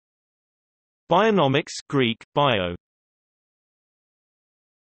Bionomics Greek, bio.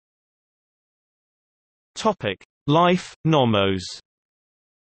 Topic: Life, nomos.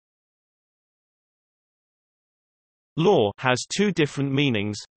 Law has two different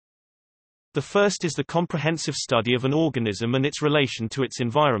meanings. The first is the comprehensive study of an organism and its relation to its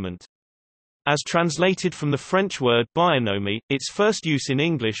environment. As translated from the French word bionomie, its first use in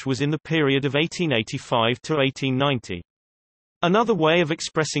English was in the period of 1885 to 1890. Another way of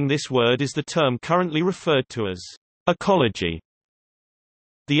expressing this word is the term currently referred to as ecology.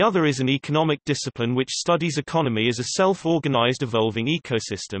 The other is an economic discipline which studies economy as a self-organized evolving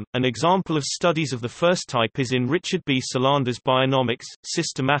ecosystem. An example of studies of the first type is in Richard B. Solander's Bionomics,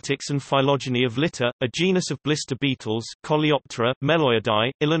 Systematics and Phylogeny of Litter, a genus of blister beetles, Coleoptera, Meloidae,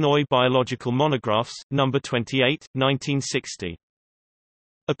 Illinois Biological Monographs, No. 28, 1960.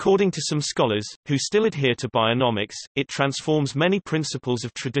 According to some scholars, who still adhere to bionomics, it transforms many principles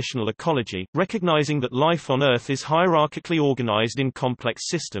of traditional ecology, recognizing that life on Earth is hierarchically organized in complex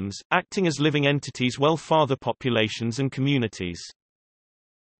systems, acting as living entities well farther populations and communities.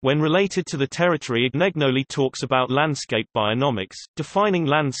 When related to the territory, Ignegnoli talks about landscape bionomics, defining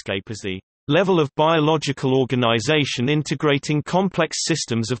landscape as the level of biological organization integrating complex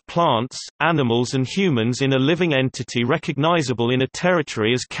systems of plants, animals and humans in a living entity recognizable in a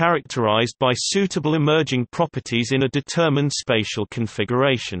territory as characterized by suitable emerging properties in a determined spatial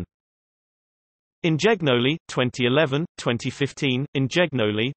configuration. Ingegnoli, 2011, 2015,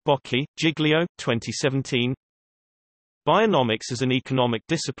 Ingegnoli, Bocchi, Giglio, 2017. Bionomics as an economic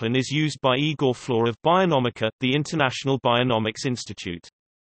discipline is used by Igor Flor of Bionomica, the International Bionomics Institute.